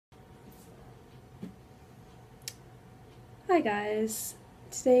Hi guys,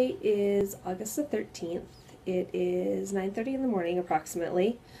 today is August the 13th. It is 9:30 in the morning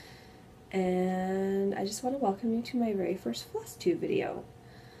approximately, and I just want to welcome you to my very first Flosstube video.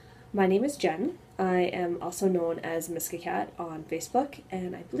 My name is Jen. I am also known as Miskacat on Facebook,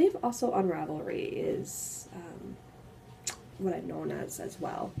 and I believe also on Ravelry is what I'm known as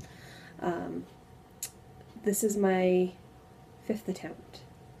well. This is my 5th attempt,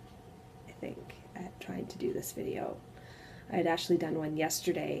 I think, at trying to do this video. I had actually done one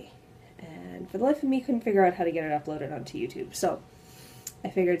yesterday, and for the life of me couldn't figure out how to get it uploaded onto YouTube. So I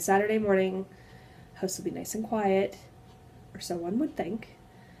figured Saturday morning, house will be nice and quiet, or so one would think,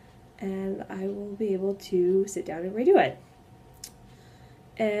 and I will be able to sit down and redo it.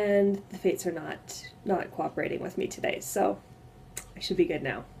 And the fates are not cooperating with me today, so I should be good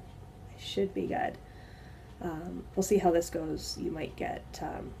now. I should be good. We'll see how this goes. You might get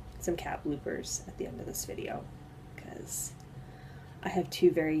some cat bloopers at the end of this video, because I have two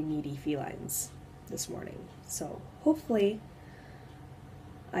very needy felines this morning. So hopefully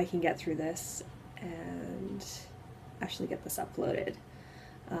I can get through this and actually get this uploaded.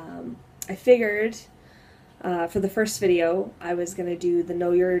 I figured for the first video I was going to do the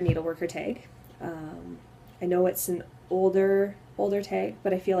Know Your Needleworker tag. I know it's an older tag,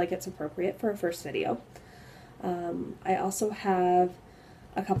 but I feel like it's appropriate for a first video. I also have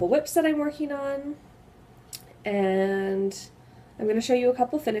a couple whips that I'm working on, and I'm going to show you a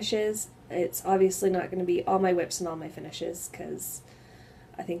couple finishes. It's obviously not going to be all my whips and all my finishes, because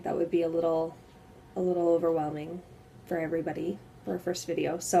I think that would be a little overwhelming for everybody for a first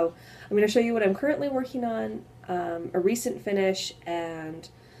video. So I'm going to show you what I'm currently working on, a recent finish, and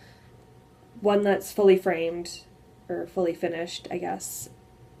one that's fully framed, or fully finished, I guess,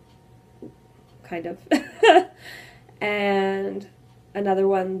 kind of, and another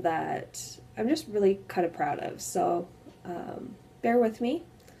one that I'm just really kind of proud of. So bear with me.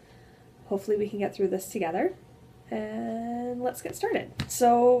 Hopefully we can get through this together, and let's get started.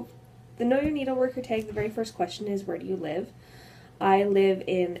 So the Know Your Needleworker tag, the very first question is, where do you live? I live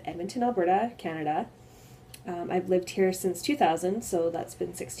in Edmonton, Alberta, Canada. I've lived here since 2000, so that's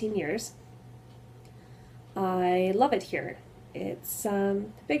been 16 years. I love it here. It's a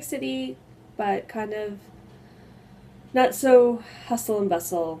big city, but kind of not so hustle and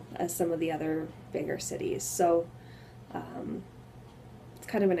bustle as some of the other bigger cities. So it's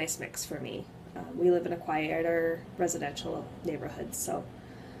kind of a nice mix for me. We live in a quieter residential neighborhood, so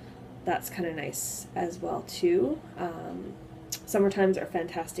that's kind of nice as well too. Summer times are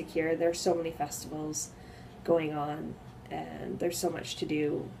fantastic here. There's so many festivals going on, and there's so much to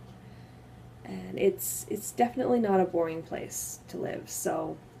do, and it's definitely not a boring place to live.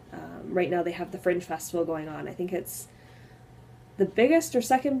 So right now they have the Fringe Festival going on. I think it's the biggest or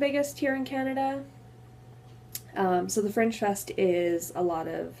second biggest here in Canada. So the Fringe Fest is a lot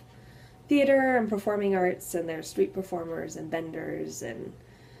of theater and performing arts, and there's street performers and vendors and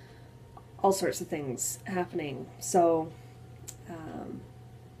all sorts of things happening. So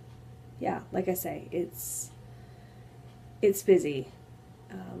yeah, like I say, it's busy.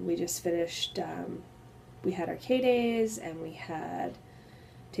 We just finished, we had our K-Days, and we had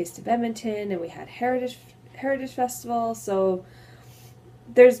Taste of Edmonton, and we had Heritage Festival. So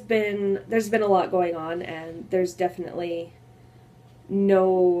there's been a lot going on, and there's definitely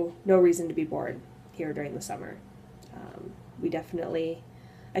no reason to be bored here during the summer. We definitely,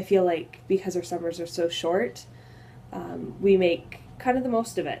 I feel like, because our summers are so short, we make kind of the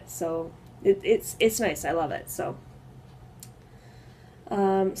most of it. So it's nice. I love it. So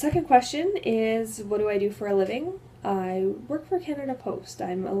second question is, what do I do for a living? I work for Canada Post.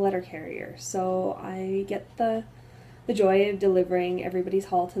 I'm a letter carrier, so I get the joy of delivering everybody's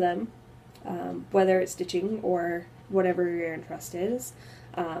haul to them, whether it's stitching or whatever your interest is.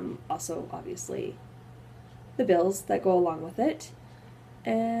 Also, obviously, the bills that go along with it.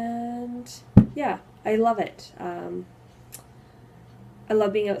 And yeah, I love it. I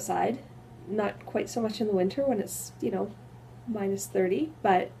love being outside. Not quite so much in the winter when it's, minus 30,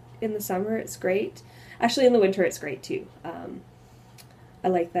 but in the summer it's great. Actually, in the winter it's great too. I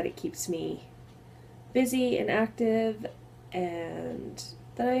like that it keeps me busy and active, and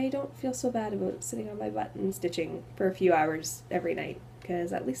that I don't feel so bad about sitting on my butt and stitching for a few hours every night,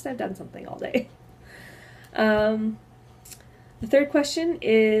 because at least I've done something all day. The third question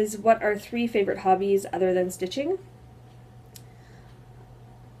is, what are 3 favorite hobbies other than stitching?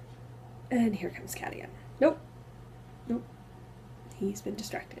 And here comes Cat again. Nope. He's been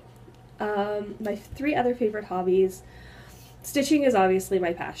distracted. My 3 other favorite hobbies, stitching is obviously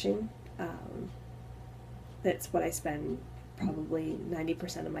my passion. That's what I spend probably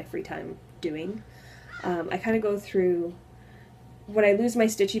 90% of my free time doing. I kind of go through when I lose my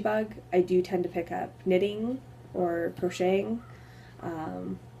stitchy bug, I do tend to pick up knitting or crocheting.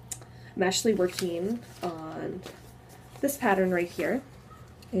 I'm actually working on this pattern right here.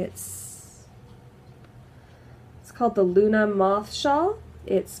 It's called the Luna Moth Shawl.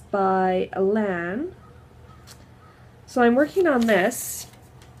 It's by Elan. So I'm working on this,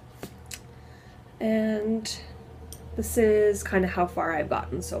 and this is kind of how far I've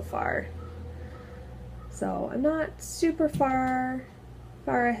gotten so far. So I'm not super far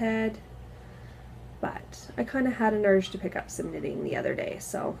ahead, but I kind of had an urge to pick up some knitting the other day.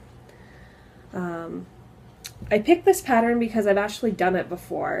 So I picked this pattern because I've actually done it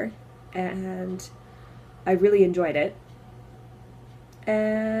before, and I really enjoyed it.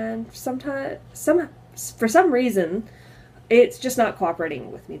 And for some reason, it's just not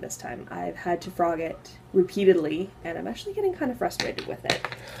cooperating with me this time. I've had to frog it repeatedly, and I'm actually getting kind of frustrated with it.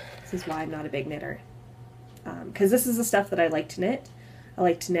 This is why I'm not a big knitter. Because this is the stuff that I like to knit. I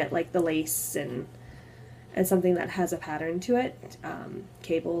like to knit like the lace and something that has a pattern to it,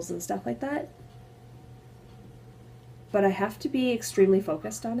 cables and stuff like that. But I have to be extremely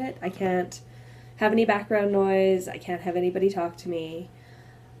focused on it. I can't have any background noise. I can't have anybody talk to me.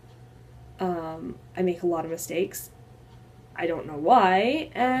 I make a lot of mistakes. I don't know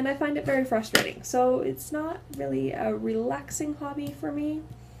why, and I find it very frustrating. So it's not really a relaxing hobby for me.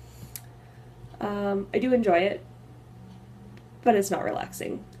 I do enjoy it, but it's not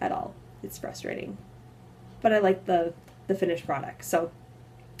relaxing at all. It's frustrating. But I like the finished product, so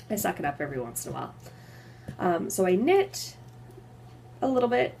I suck it up every once in a while. So I knit a little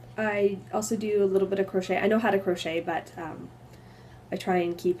bit. I also do a little bit of crochet. I know how to crochet, but I try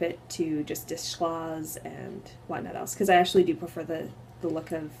and keep it to just dishcloths and whatnot else, because I actually do prefer the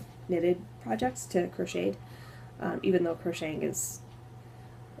look of knitted projects to crocheted, even though crocheting is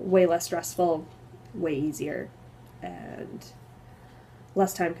way less stressful, way easier, and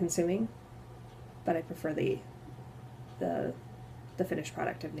less time consuming, but I prefer the finished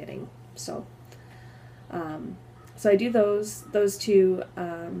product of knitting. So so I do those two.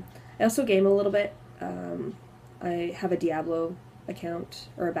 I also game a little bit. I have a Diablo account,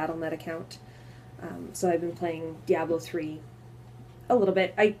 or a Battle.net account, so I've been playing Diablo 3 a little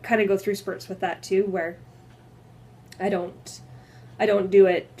bit. I kind of go through spurts with that too, where I don't do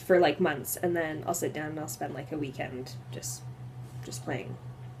it for like months, and then I'll sit down and I'll spend like a weekend just playing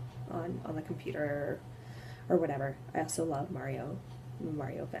on the computer or whatever. I also love Mario. I'm a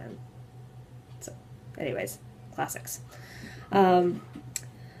Mario fan. So anyways, classics.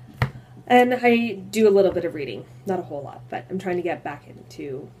 And I do a little bit of reading, not a whole lot, but I'm trying to get back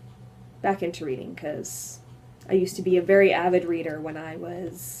into reading, because I used to be a very avid reader when I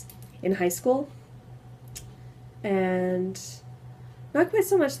was in high school, and not quite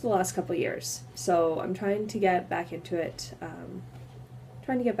so much the last couple years. So I'm trying to get back into it.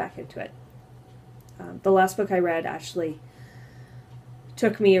 The last book I read actually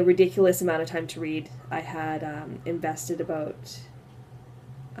took me a ridiculous amount of time to read. I had invested about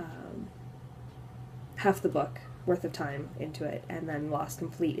half the book worth of time into it, and then lost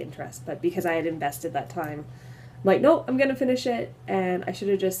complete interest. But because I had invested that time, I'm like, no, I'm gonna finish it, and I should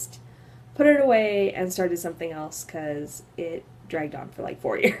have just put it away and started something else, because it dragged on for like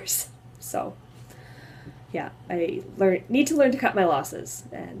 4 years. So yeah, I need to learn to cut my losses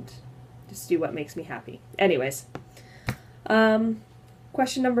and just do what makes me happy. Anyways,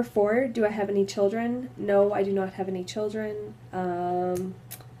 question number 4, do I have any children? No, I do not have any children.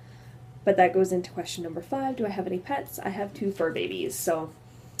 But that goes into question number 5, do I have any pets? I have 2 fur babies. So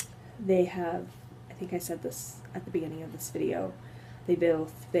they have, I think I said this at the beginning of this video, they've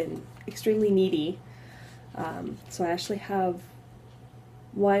both been extremely needy. So I actually have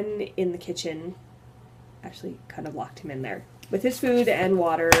one in the kitchen. Actually kind of locked him in there with his food and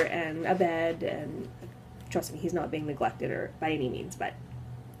water and a bed, and trust me, he's not being neglected or by any means, but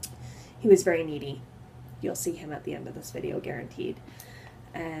he was very needy. You'll see him at the end of this video, guaranteed.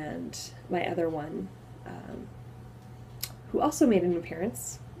 And my other one, who also made an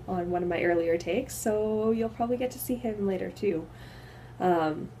appearance on one of my earlier takes, so you'll probably get to see him later too.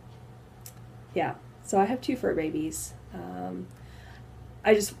 Yeah, so I have 2 fur babies.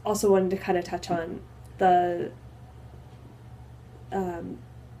 I just also wanted to kind of touch on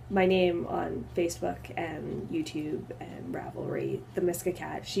my name on Facebook and YouTube and Ravelry, the Miska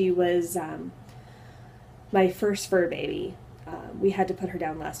cat. She was my first fur baby. We had to put her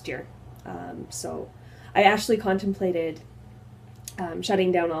down last year. So I actually contemplated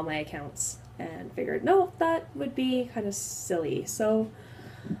shutting down all my accounts, and figured, no, that would be kind of silly. So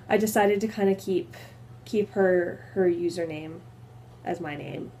I decided to kind of keep her username as my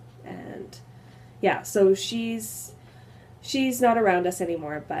name. And yeah, so she's she's not around us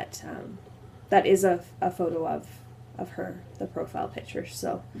anymore, but that is a photo of her, the profile picture.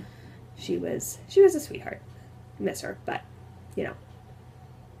 So she was a sweetheart. Miss her, but you know,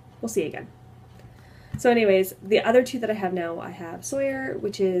 we'll see again. So anyways, the other two that I have now, I have Sawyer,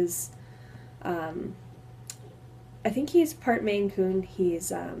 which is, I think he's part Maine Coon.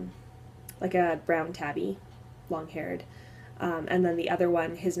 He's like a brown tabby, long-haired. And then the other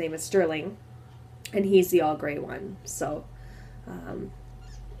one, his name is Sterling, and he's the all-gray one. So,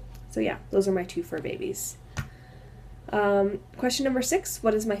 so yeah, those are my two fur babies. Question number 6,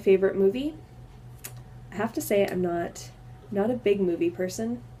 what is my favorite movie? I have to say I'm not a big movie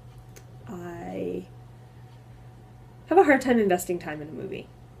person. I have a hard time investing time in a movie.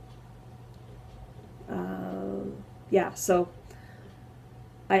 Yeah, so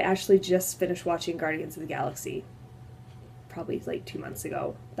I actually just finished watching Guardians of the Galaxy probably like 2 months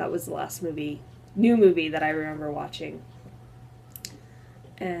ago. That was the last new movie that I remember watching.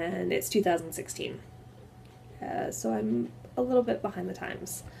 And it's 2016. So I'm a little bit behind the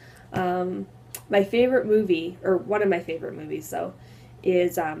times. My favorite movie, or one of my favorite movies though,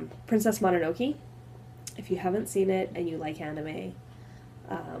 is Princess Mononoke. If you haven't seen it and you like anime,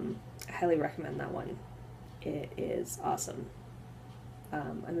 I highly recommend that one. It is awesome.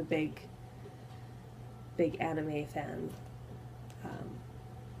 I'm a big anime fan.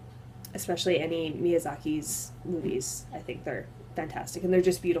 Especially any Miyazaki's movies. I think they're fantastic and they're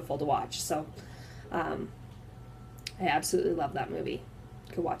just beautiful to watch. So I absolutely love that movie.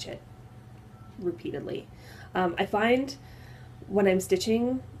 Could watch it repeatedly. I find when I'm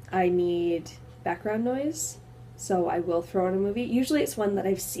stitching, I need background noise, so I will throw on a movie. Usually it's one that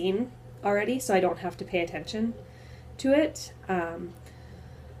I've seen already, so I don't have to pay attention to it.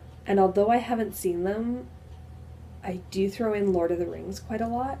 And although I haven't seen them, I do throw in Lord of the Rings quite a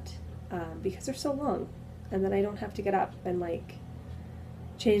lot, because they're so long, and then I don't have to get up and like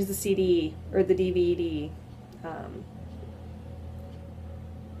change the CD or the DVD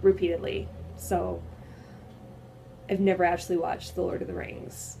repeatedly. So I've never actually watched The Lord of the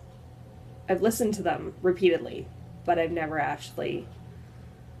Rings. I've listened to them repeatedly, but I've never actually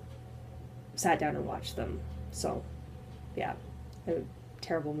sat down and watched them. So yeah, I'm a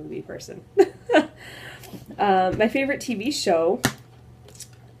terrible movie person. My favorite TV show,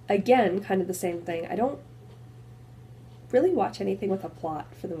 again, kind of the same thing. I don't really watch anything with a plot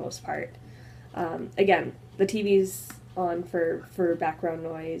for the most part. Again, the TV's on for background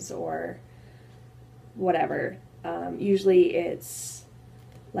noise or whatever. Usually it's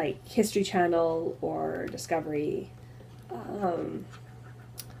like History Channel or Discovery.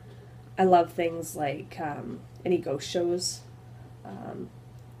 I love things like any ghost shows,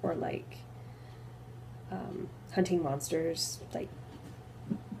 or like hunting monsters, like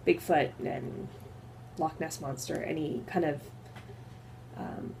Bigfoot and Loch Ness Monster, any kind of,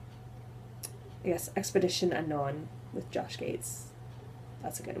 I guess, Expedition Unknown with Josh Gates.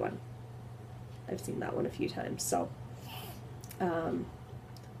 That's a good one. I've seen that one a few times. So,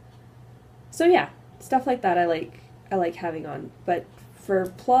 so yeah, stuff like that I like having on. But for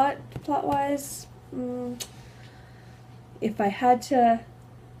plot wise, if I had to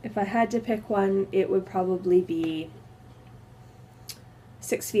pick one, it would probably be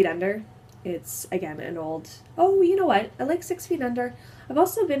 6 Feet Under. It's, again, an old... Oh, you know what? I like 6 Feet Under. I've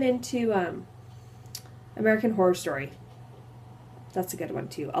also been into American Horror Story. That's a good one,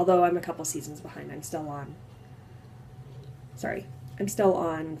 too. Although I'm a couple seasons behind. I'm still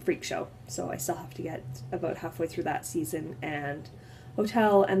on Freak Show. So I still have to get about halfway through that season. And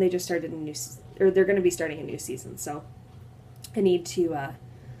Hotel, and they just started they're going to be starting a new season. So I need to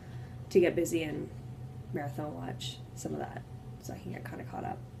get busy and marathon watch some of that so I can get kind of caught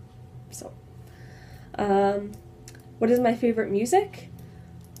up. So, what is my favorite music?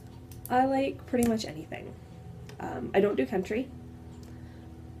 I like pretty much anything. I don't do country,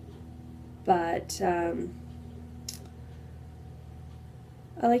 but I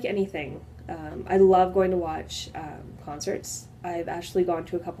like anything. I love going to watch concerts. I've actually gone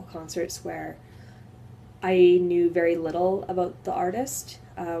to a couple concerts where I knew very little about the artist.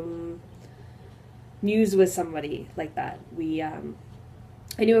 News with somebody like that.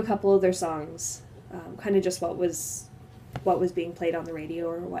 I knew a couple of their songs, kind of just what was being played on the radio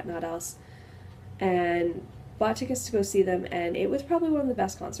or whatnot else, and bought tickets to go see them, and it was probably one of the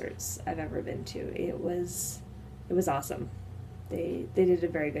best concerts I've ever been to. It was awesome. They did a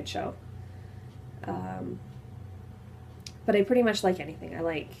very good show. But I pretty much like anything. I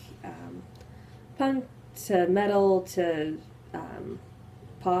like punk to metal to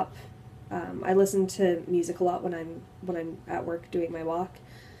pop. I listen to music a lot when I'm at work doing my walk,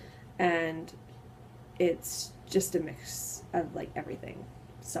 and it's just a mix of like everything.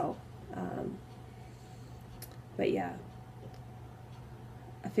 So, but yeah,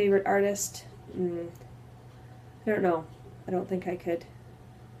 a favorite artist. I don't know. I don't think I could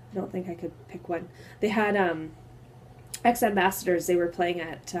pick one. They had ex Ambassadors. They were playing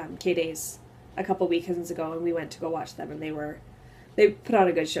at K-Days a couple weekends ago, and we went to go watch them, and they put on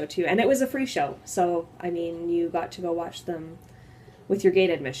a good show too, and it was a free show. So I mean, you got to go watch them with your gate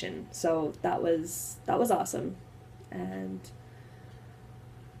admission. So that was awesome, and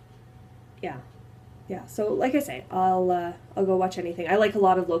yeah. So like I say, I'll go watch anything. I like a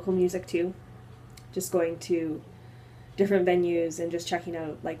lot of local music too. Just going to different venues and just checking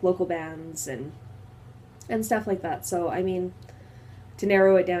out like local bands and stuff like that. So I mean, to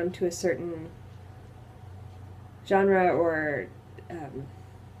narrow it down to a certain genre or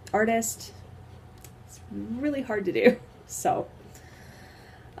artist, it's really hard to do. So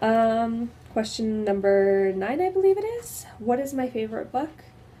question number 9, I believe it is. What is my favorite book?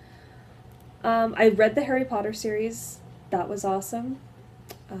 I read the Harry Potter series. That was awesome.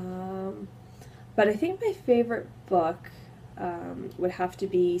 But I think my favorite book would have to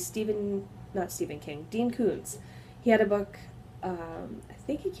be not Stephen King, Dean Koontz. He had a book, I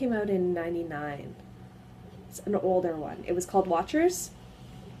think it came out in 99. It's an older one. It was called Watchers,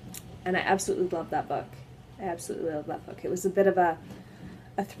 and I absolutely loved that book. It was a bit of a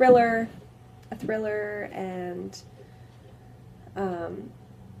thriller, and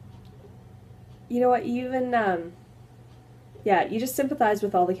you know what, even you just sympathize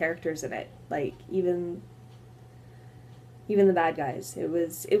with all the characters in it, like even the bad guys. It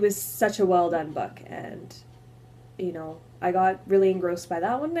was such a well done book, and you know, I got really engrossed by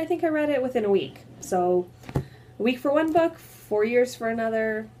that one, and I think I read it within a week. So a week for one book, 4 years for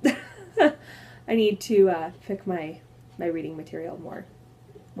another. I need to pick my reading material more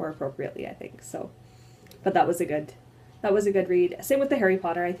appropriately, I think. So, but that was a good read. Same with the Harry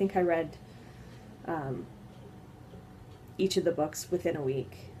Potter. I think I read each of the books within a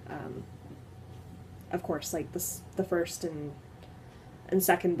week. Of course, like the first and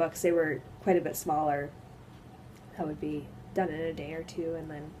second books, they were quite a bit smaller. That would be done in a day or two,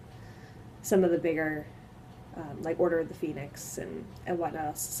 and then some of the bigger, like Order of the Phoenix and whatnot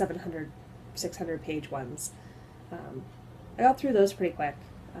else, 700, 600 page ones. I got through those pretty quick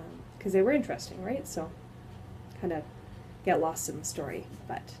because they were interesting, right? So kind of get lost in the story.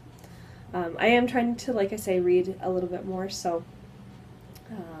 But I am trying to, like I say, read a little bit more. So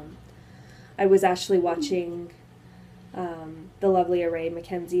I was actually watching the lovely Array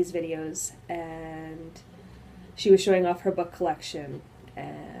Mackenzie's videos, and she was showing off her book collection,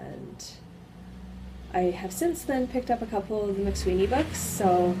 and I have since then picked up a couple of the McSweeney books.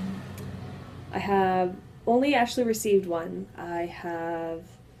 So I have only actually received one. I have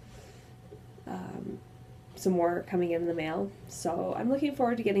some more coming in the mail, so I'm looking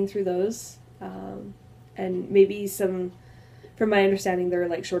forward to getting through those, and maybe some, from my understanding, they're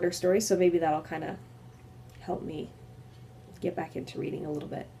like shorter stories, so maybe that'll kind of help me get back into reading a little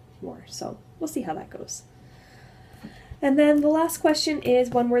bit more. So we'll see how that goes. And then the last question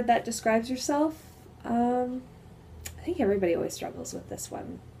is one word that describes yourself. I think everybody always struggles with this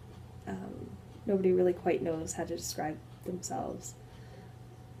one. Nobody really quite knows how to describe themselves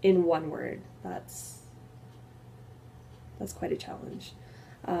in one word. That's quite a challenge.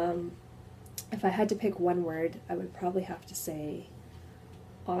 If I had to pick one word, I would probably have to say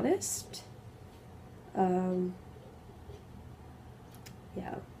honest. Yeah.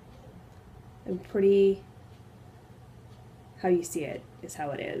 I'm pretty, how you see it is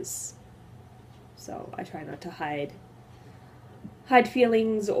how it is. So I try not to hide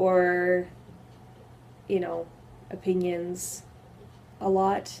feelings or, you know, opinions a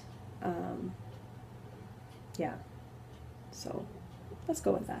lot. Yeah. So let's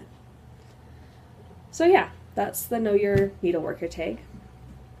go with that. So yeah, that's the Know Your Needleworker tag.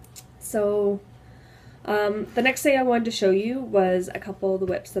 So the next thing I wanted to show you was a couple of the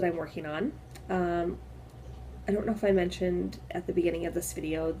whips that I'm working on. I don't know if I mentioned at the beginning of this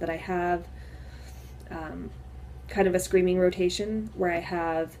video that I have kind of a screaming rotation where I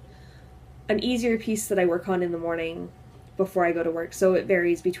have an easier piece that I work on in the morning before I go to work. So it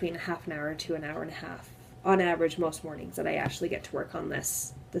varies between a half an hour to an hour and a half on average most mornings that I actually get to work on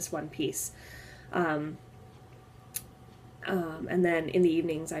this one piece. And then in the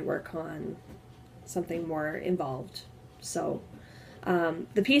evenings I work on something more involved. So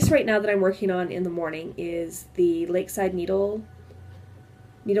the piece right now that I'm working on in the morning is the Lakeside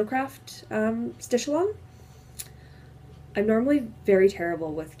Needlecraft stitch-along. I'm normally very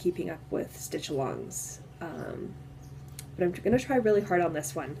terrible with keeping up with stitch-alongs, but I'm going to try really hard on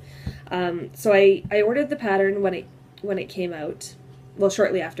this one. So I ordered the pattern when it came out, well,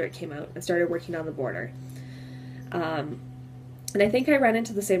 shortly after it came out, and started working on the border. And I think I ran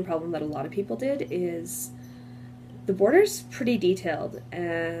into the same problem that a lot of people did, is the border's pretty detailed,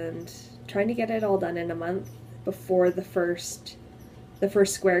 and trying to get it all done in a month before the first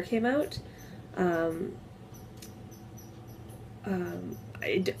square came out,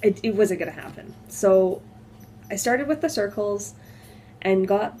 it wasn't going to happen. So I started with the circles and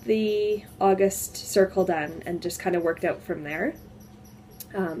got the August circle done and just kind of worked out from there.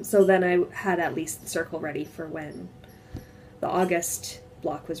 So then I had at least the circle ready for when the August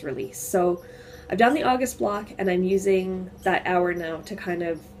block was released. So I've done the August block, and I'm using that hour now to kind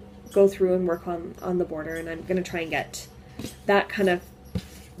of go through and work on the border, and I'm going to try and get that kind of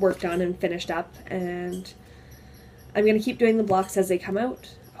worked on and finished up, and I'm going to keep doing the blocks as they come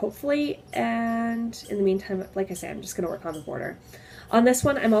out, hopefully, and in the meantime, like I say, I'm just going to work on the border. On this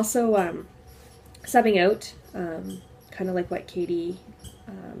one, I'm also subbing out, kind of like what Katie,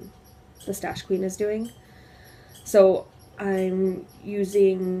 the Stash Queen, is doing. So I'm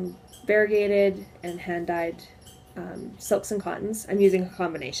using variegated and hand-dyed silks and cottons. I'm using a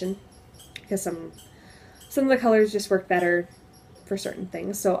combination because some of the colors just work better for certain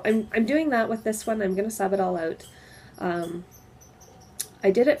things. So I'm doing that with this one. I'm going to sub it all out.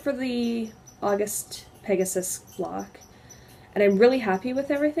 I did it for the August Pegasus block, and I'm really happy with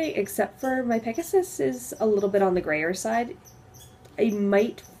everything, except for my Pegasus is a little bit on the grayer side. I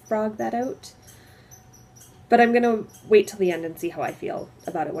might frog that out, but I'm going to wait till the end and see how I feel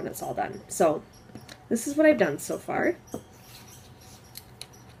about it when it's all done. So this is what I've done so far.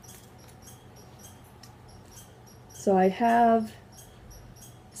 So I have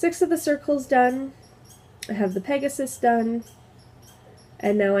 6 of the circles done, I have the Pegasus done,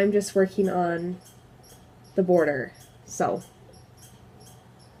 and now I'm just working on the border. So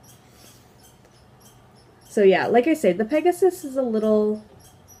yeah, like I say, the Pegasus is a little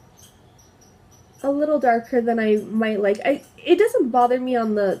darker than I might like. It doesn't bother me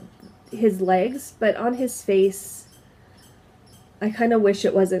on his legs, but on his face, I kind of wish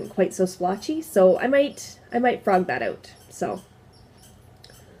it wasn't quite so splotchy. So I might frog that out. So,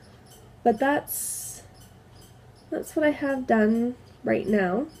 but that's what I have done right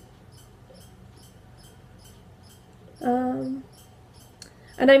now. And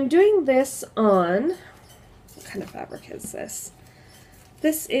I'm doing this on, what kind of fabric is this?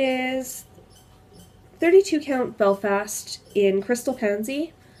 This is 32 count Belfast in Crystal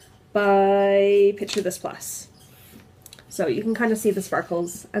Pansy by Picture This Plus. So you can kind of see the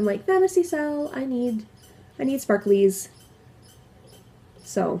sparkles. I'm like, Fantasy Cell, I need sparklies.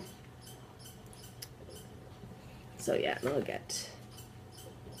 So yeah, and I'll get,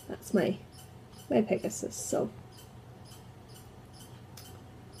 that's my Pegasus. So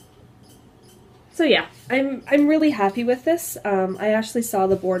yeah, I'm really happy with this. I actually saw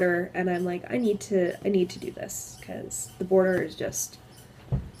the border and I'm like, I need to do this because the border is just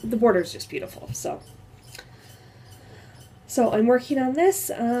beautiful. So I'm working on this.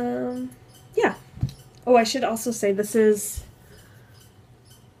 Yeah. Oh, I should also say this is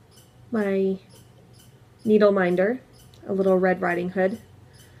my needle minder, a little Red Riding Hood.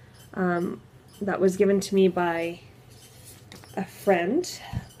 That was given to me by a friend.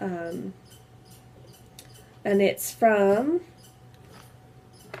 And it's from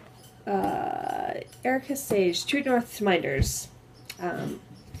Erica Sage, True North Minders,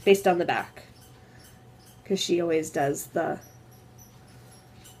 based on the back, because she always does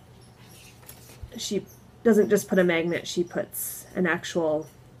she doesn't just put a magnet, she puts an actual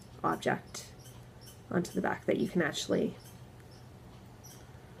object onto the back that you can actually,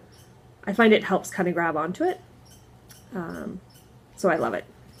 I find it helps kind of grab onto it, so I love it.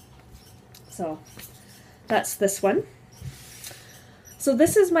 So that's this one. So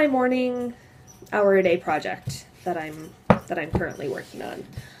this is my morning hour a day project that I'm currently working on.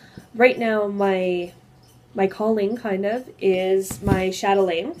 Right now my calling kind of is my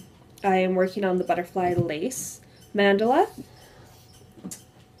chatelaine. I am working on the butterfly lace mandala.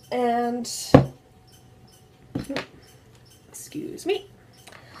 And excuse me.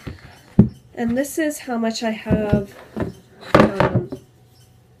 And this is how much I have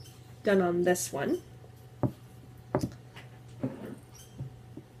done on this one.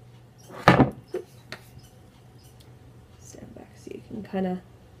 Stand back so you can kind of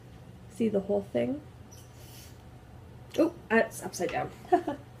see the whole thing. Oh, it's upside down.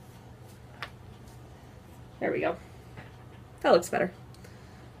 There we go. That looks better.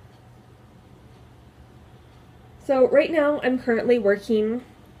 So right now I'm currently working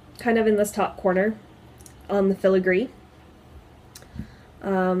kind of in this top corner on the filigree.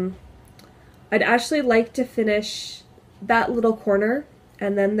 I'd actually like to finish that little corner,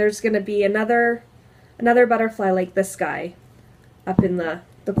 and then there's going to be another butterfly like this guy up in the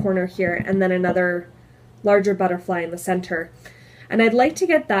corner here, and then another larger butterfly in the center. And I'd like to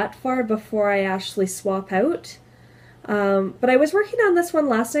get that far before I actually swap out. But I was working on this one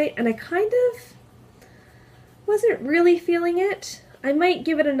last night, and I kind of wasn't really feeling it. I might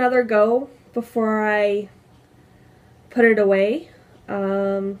give it another go before I put it away.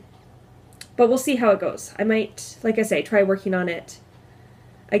 But we'll see how it goes. I might, like I say, try working on it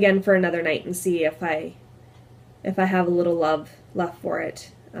again for another night and see if I have a little love left for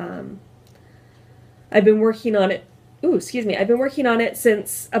it. I've been working on it. Ooh, excuse me. I've been working on it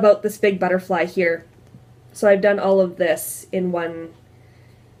since about this big butterfly here. So I've done all of this in one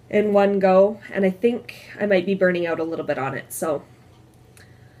go, and I think I might be burning out a little bit on it. So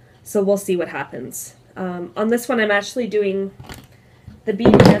we'll see what happens. On this one, I'm actually doing the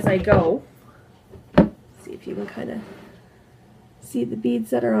beading as I go. See if you can kind of see the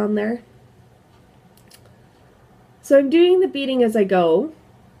beads that are on there. So I'm doing the beading as I go.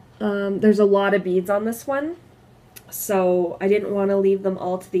 There's a lot of beads on this one, so I didn't want to leave them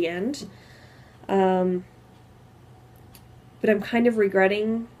all to the end. But I'm kind of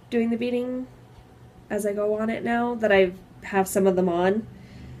regretting doing the beading as I go on it now that I have some of them on.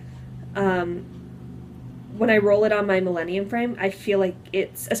 When I roll it on my Millennium frame, I feel like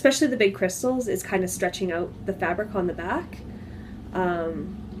it's, especially the big crystals, is kind of stretching out the fabric on the back.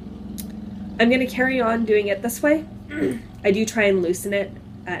 I'm going to carry on doing it this way. I do try and loosen it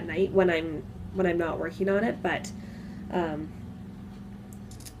at night when I'm not working on it, but I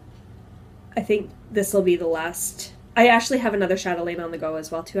think this will be the last. I actually have another chatelaine on the go as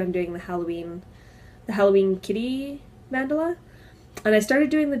well too. I'm doing the Halloween kitty mandala, and I started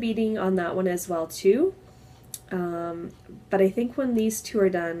doing the beading on that one as well too. But I think when these two are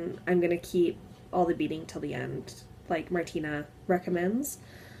done, I'm going to keep all the beading till the end, like Martina recommends.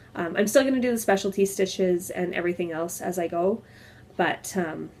 I'm still going to do the specialty stitches and everything else as I go, but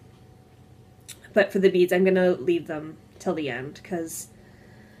for the beads, I'm going to leave them till the end because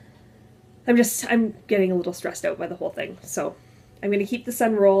I'm getting a little stressed out by the whole thing. So I'm going to keep this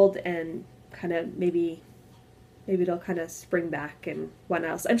unrolled and kind of maybe it'll kind of spring back and what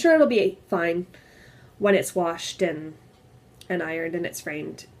else. I'm sure it'll be fine when it's washed and ironed and it's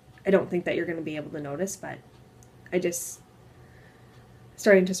framed. I don't think that you're going to be able to notice, but I just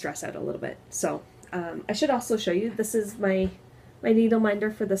starting to stress out a little bit. So I should also show you, this is my needle minder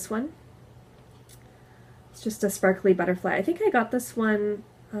for this one. It's just a sparkly butterfly. I think I got this one,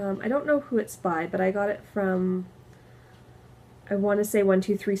 I don't know who it's by, but I got it from, I want to say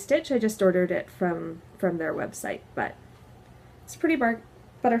 123 Stitch. I just ordered it from their website, but it's a pretty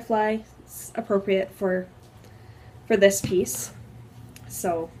butterfly. It's appropriate for this piece.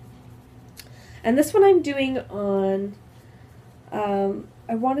 So, and this one I'm doing on,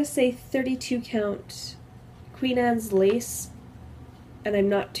 I want to say 32 count Queen Anne's lace, and I'm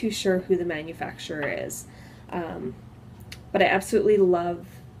not too sure who the manufacturer is, but I absolutely love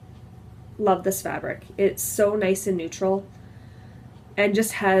this fabric. It's so nice and neutral and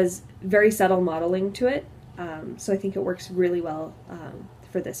just has very subtle modeling to it, so I think it works really well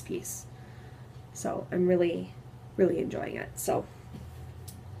for this piece. So I'm really enjoying it. So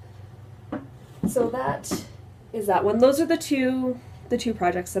that is that one. Those are the two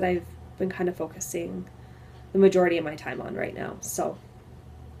projects that I've been kind of focusing the majority of my time on right now. So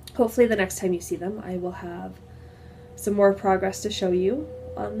hopefully the next time you see them, I will have some more progress to show you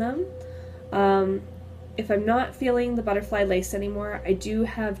on them. If I'm not feeling the butterfly lace anymore, I do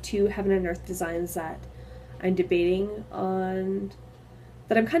have two Heaven and Earth designs that I'm debating on,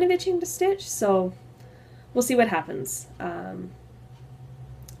 that I'm kind of itching to stitch, so we'll see what happens.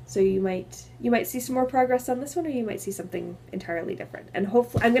 So you might see some more progress on this one, or you might see something entirely different. And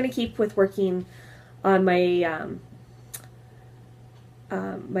hopefully, I'm going to keep with working on my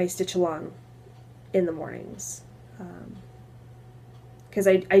my stitch along in the mornings, because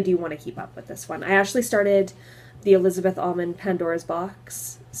I do want to keep up with this one. I actually started the Elizabeth Almond Pandora's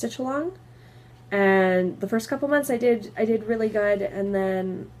Box stitch along, and the first couple months I did really good, and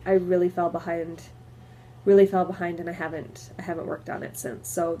then I really fell behind, and I haven't worked on it since.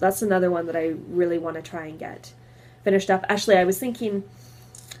 So that's another one that I really want to try and get finished up. Actually, I was thinking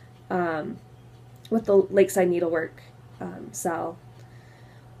with the Lakeside Needlework Sal,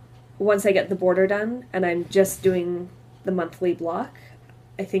 once I get the border done and I'm just doing the monthly block,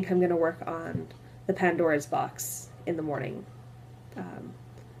 I think I'm going to work on the Pandora's Box in the morning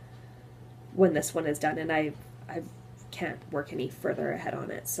when this one is done, and I can't work any further ahead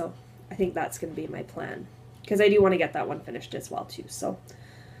on it. So I think that's going to be my plan, because I do want to get that one finished as well too. So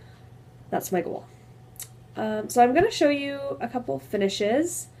That's my goal. So I'm going to show you a couple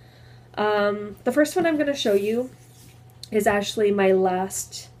finishes. The first one I'm going to show you is actually my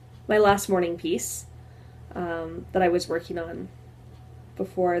last morning piece that I was working on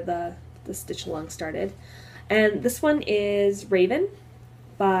before the stitch along started. And this one is Raven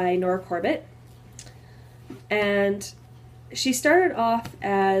by Nora Corbett. And she started off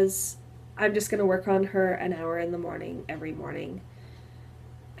as, I'm just going to work on her an hour in the morning, every morning.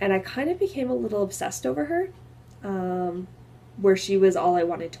 And I kind of became a little obsessed over her, where she was all I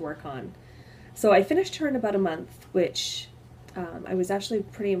wanted to work on. So I finished her in about a month, which I was actually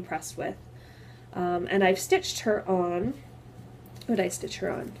pretty impressed with. And I've stitched her on, what did I stitch her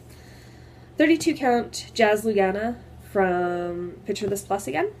on? 32 count Jazz Lugana from Picture This Plus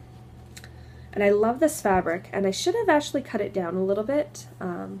Again. And I love this fabric, and I should have actually cut it down a little bit,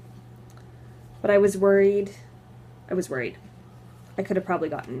 but I was worried. I could have probably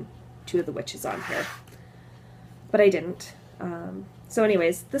gotten 2 of the witches on here, but I didn't. So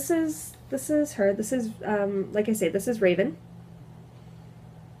anyways, this is her. This is, like I say, this is Raven.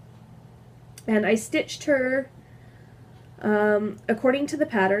 And I stitched her according to the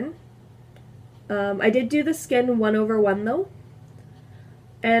pattern. I did do the skin 1/1 though,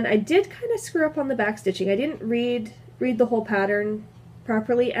 and I did kind of screw up on the back stitching. I didn't read the whole pattern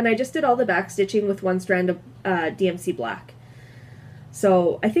properly, and I just did all the back stitching with 1 strand of DMC black.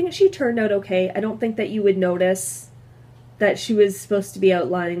 So I think she turned out okay. I don't think that you would notice that she was supposed to be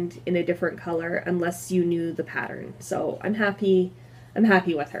outlined in a different color unless you knew the pattern. So I'm happy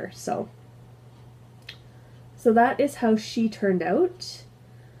with her. So that is how she turned out.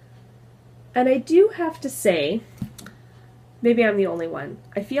 And I do have to say, maybe I'm the only one,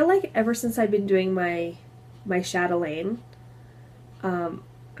 I feel like ever since I've been doing my chatelaine, I'm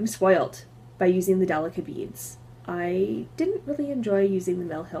spoiled by using the Delica beads. I didn't really enjoy using the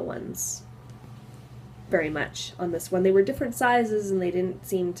Mill Hill ones very much on this one. They were different sizes and they didn't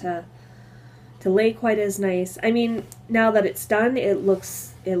seem to lay quite as nice. I mean, now that it's done, it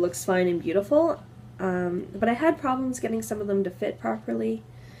looks fine and beautiful, but I had problems getting some of them to fit properly,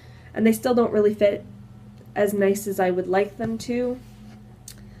 and they still don't really fit as nice as I would like them to.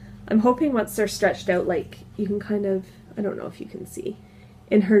 I'm hoping once they're stretched out, like, you can kind of, I don't know if you can see,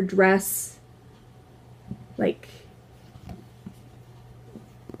 in her dress, like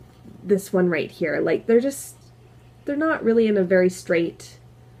this one right here, like they're not really in a very straight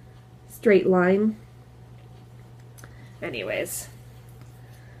line. Anyways,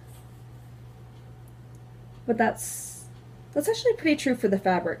 but that's actually pretty true for the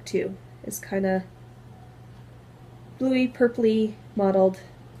fabric too. It's kind of bluey, purpley mottled.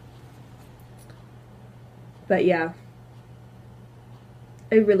 But yeah,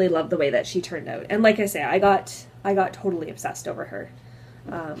 I really love the way that she turned out. And like I say, I got totally obsessed over her,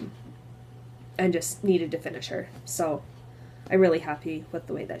 and just needed to finish her. So I'm really happy with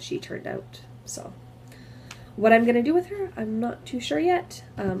the way that she turned out. So what I'm gonna do with her, I'm not too sure yet.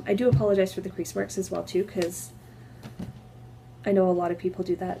 I do apologize for the crease marks as well too, because I know a lot of people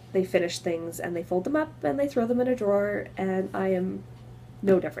do that. They finish things and they fold them up and they throw them in a drawer, and I am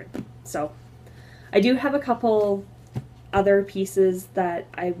no different. So I do have a couple other pieces that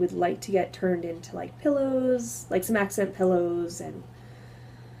I would like to get turned into like pillows, like some accent pillows and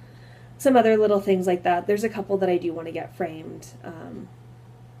some other little things like that. There's a couple that I do want to get framed,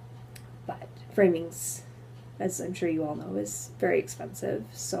 but framing's, as I'm sure you all know, is very expensive.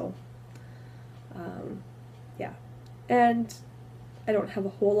 So yeah, and I don't have a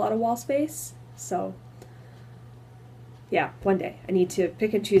whole lot of wall space, so yeah, one day I need to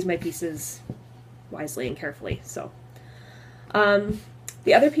pick and choose my pieces wisely and carefully. So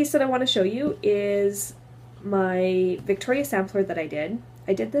the other piece that I want to show you is my Victoria sampler that I did.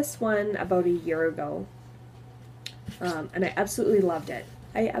 I did this one about a year ago, and I absolutely loved it.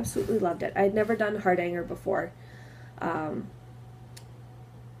 I had never done heart hanger before, and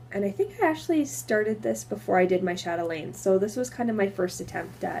I think I actually started this before I did my chatelaine, so this was kind of my first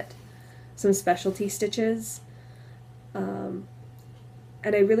attempt at some specialty stitches, and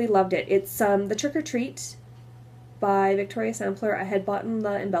I really loved it. It's the Trick or Treat by Victoria Sampler. I had bought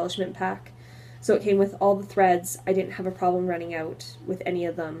the embellishment pack, so it came with all the threads. I didn't have a problem running out with any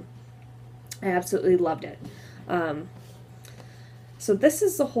of them. I absolutely loved it. So this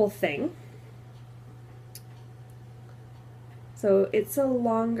is the whole thing. So it's a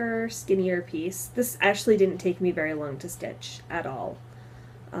longer, skinnier piece. This actually didn't take me very long to stitch at all.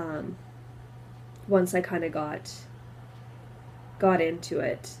 Once I kind of got into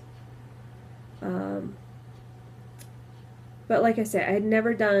it. But like I said, I had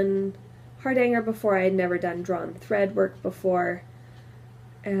never done heart hanger before. I had never done drawn thread work before.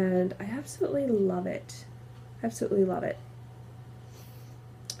 and I absolutely love it. Absolutely love it.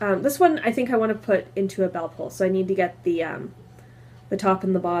 This one I think I want to put into a bell pull, so I need to get the top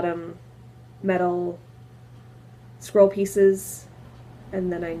and the bottom metal scroll pieces,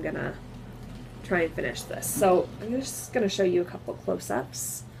 and then I'm gonna try and finish this. So I'm just gonna show you a couple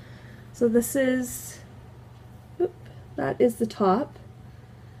close-ups. So this is, that is the top.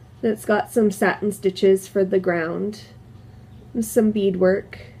 It's got some satin stitches for the ground, and some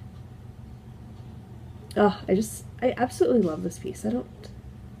beadwork. Oh, I absolutely love this piece.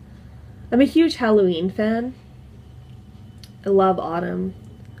 I'm a huge Halloween fan. I love autumn.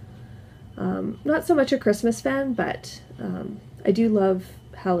 Not so much a Christmas fan, but I do love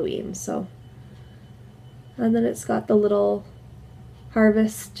Halloween, so. And then it's got the little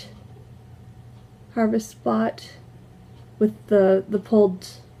harvest spot with the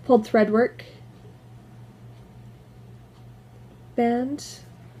pulled thread work band.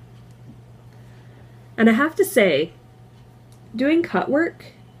 And I have to say, doing cut work,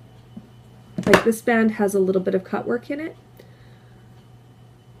 like this band has a little bit of cut work in it,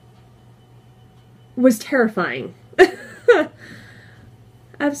 was terrifying.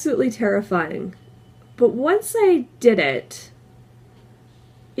 Absolutely terrifying. But once I did it,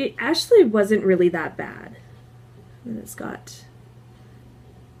 it actually wasn't really that bad. And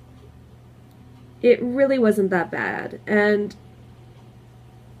it really wasn't that bad. And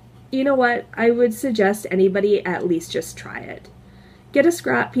you know what? I would suggest anybody at least just try it. Get a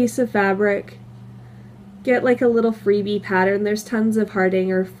scrap piece of fabric, get like a little freebie pattern. There's tons of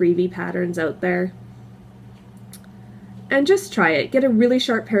Hardanger freebie patterns out there. And just try it. Get a really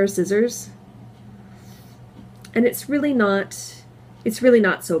sharp pair of scissors. And it's really not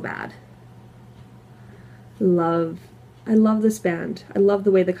so bad. I love this band. I love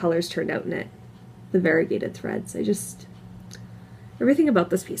the way the colors turned out in it. The variegated threads. Everything about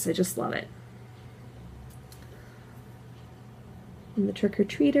this piece, I just love it. And the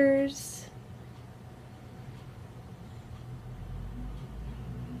trick-or-treaters.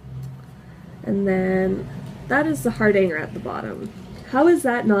 And then that is the Hardanger at the bottom. How is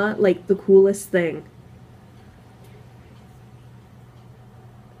that not like the coolest thing?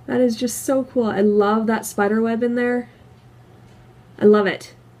 That is just so cool. I love that spider web in there. I love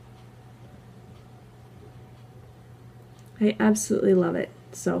it. I absolutely love it.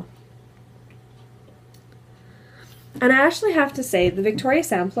 So, and I actually have to say, the Victoria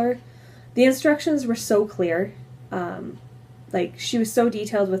Sampler, the instructions were so clear. Like, she was so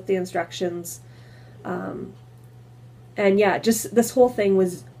detailed with the instructions. And yeah, just this whole thing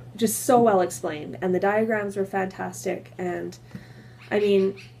was just so well explained. And the diagrams were fantastic. And I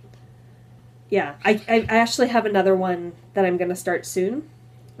mean, yeah, I actually have another one that I'm going to start soon,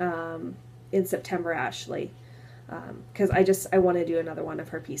 in September, actually. Because I want to do another one of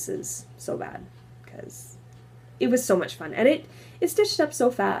her pieces so bad, because it was so much fun, and it stitched up so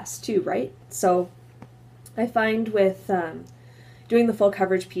fast too, right? So I find with doing the full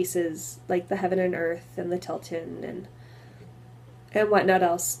coverage pieces like the Heaven and Earth and the Tilton and whatnot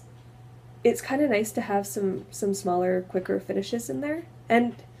else, it's kind of nice to have some smaller, quicker finishes in there.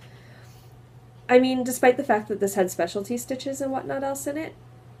 And I mean, despite the fact that this had specialty stitches and whatnot else in it,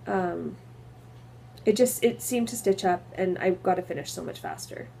 it seemed to stitch up, and I got to finish so much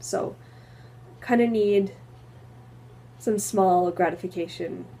faster. So kind of need some small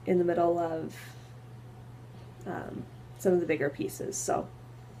gratification in the middle of some of the bigger pieces. So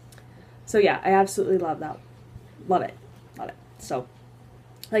yeah, I absolutely love that. Love it. So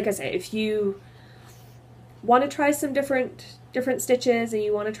like I say, if you want to try some different stitches and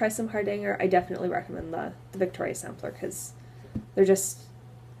you want to try some Hardanger, I definitely recommend the Victoria Sampler, because they're just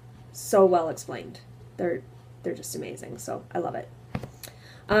so well explained. They're just amazing, so I love it.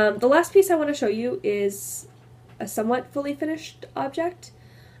 The last piece I want to show you is a somewhat fully finished object.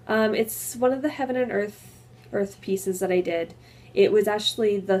 It's one of the Heaven and Earth pieces that I did. It was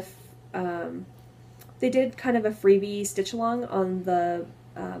actually they did kind of a freebie stitch along on the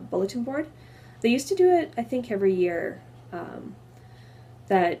bulletin board. They used to do it, I think, every year,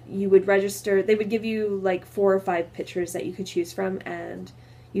 that you would register. They would give you like 4 or 5 pictures that you could choose from, and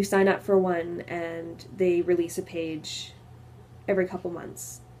you sign up for one, and they release a page every couple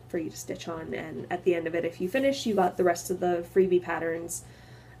months for you to stitch on, and at the end of it, if you finish, you got the rest of the freebie patterns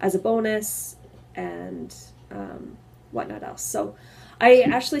as a bonus, and whatnot else. So I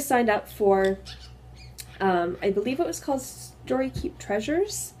actually signed up for, I believe it was called Story Keep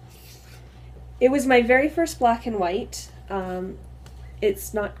Treasures. It was my very first black and white.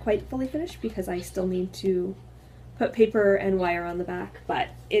 It's not quite fully finished because I still need to put paper and wire on the back, but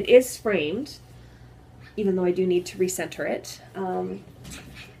it is framed. even though I do need to recenter it.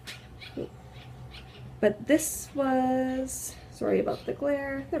 But this was, sorry about the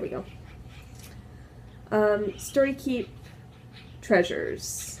glare, there we go. Story Keep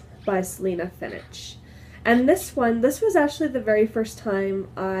Treasures by Selena Finich. And this one, this was actually the very first time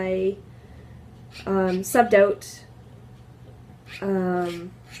I subbed out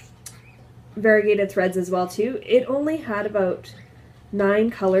variegated threads as well too. It only had about 9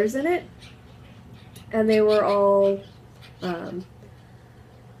 colors in it, and they were all,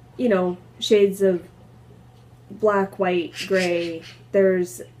 you know, shades of black, white, gray.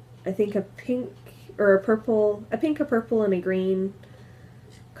 There's, I think, a pink or a purple, a pink, a purple, and a green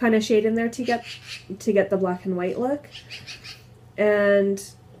kind of shade in there to get the black and white look. And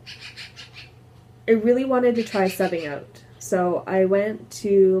I really wanted to try subbing out, so I went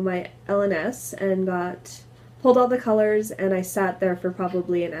to my LNS and pulled all the colors, and I sat there for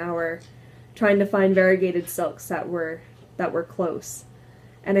probably an hour trying to find variegated silks that were close.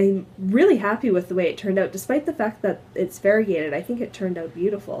 And I'm really happy with the way it turned out, despite the fact that it's variegated. I think it turned out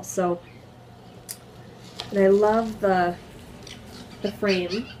beautiful. So, and I love the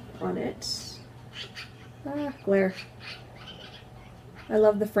frame on it. Ah, glare. I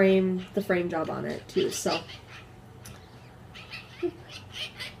love the frame job on it too. So,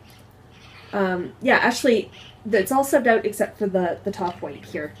 yeah, actually, it's all subbed out except for the top white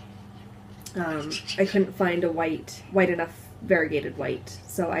here. I couldn't find a white enough variegated white,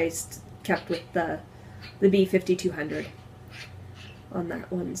 so I kept with the B5200 on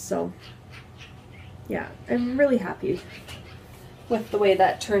that one. So yeah, I'm really happy with the way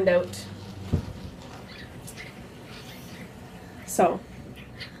that turned out. So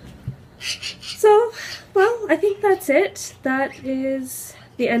well, I think that's it. That is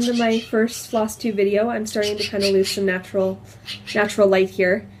the end of my first Flosstube video. I'm starting to kind of lose some natural light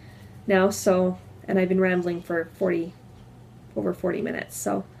here now, so, and I've been rambling for over 40 minutes,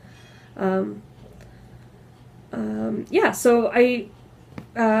 so yeah, so I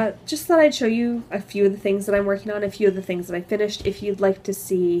just thought I'd show you a few of the things that I'm working on, a few of the things that I finished. If you'd like to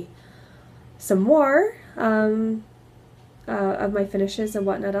see some more of my finishes and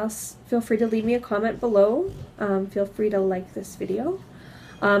whatnot else, feel free to leave me a comment below. Feel free to like this video.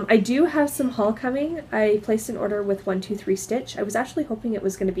 I do have some haul coming. I placed an order with 123 Stitch. I was actually hoping it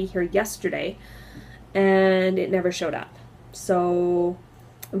was going to be here yesterday, and it never showed up. So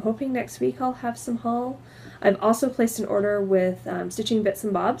I'm hoping next week I'll have some haul. I've also placed an order with Stitching Bits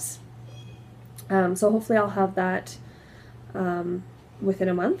and Bobs. So hopefully I'll have that within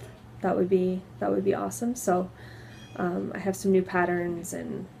a month. That would be awesome. So I have some new patterns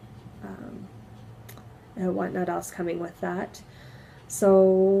and whatnot else coming with that.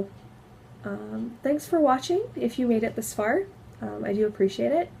 So thanks for watching if you made it this far. I do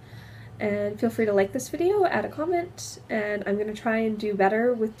appreciate it. And feel free to like this video, add a comment, and I'm going to try and do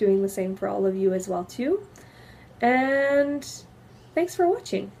better with doing the same for all of you as well too. And thanks for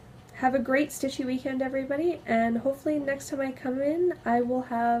watching. Have a great stitchy weekend, everybody, and hopefully next time I come in I will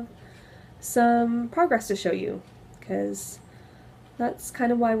have some progress to show you, because that's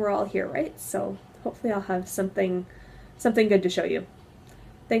kind of why we're all here, right? So hopefully I'll have something good to show you.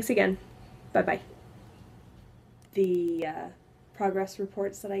 Thanks again. Bye-bye. The progress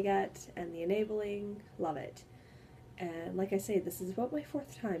reports that I get and the enabling, love it. And like I say, this is about my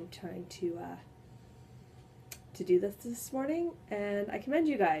 4th time trying to do this morning, and I commend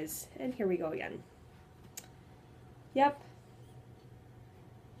you guys. And here we go again. Yep.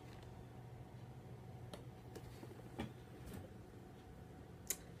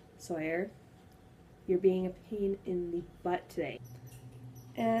 Sawyer, you're being a pain in the butt today.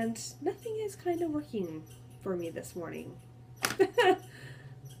 And nothing is kind of working for me this morning.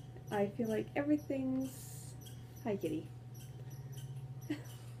 I feel like everything's... Hi, kitty.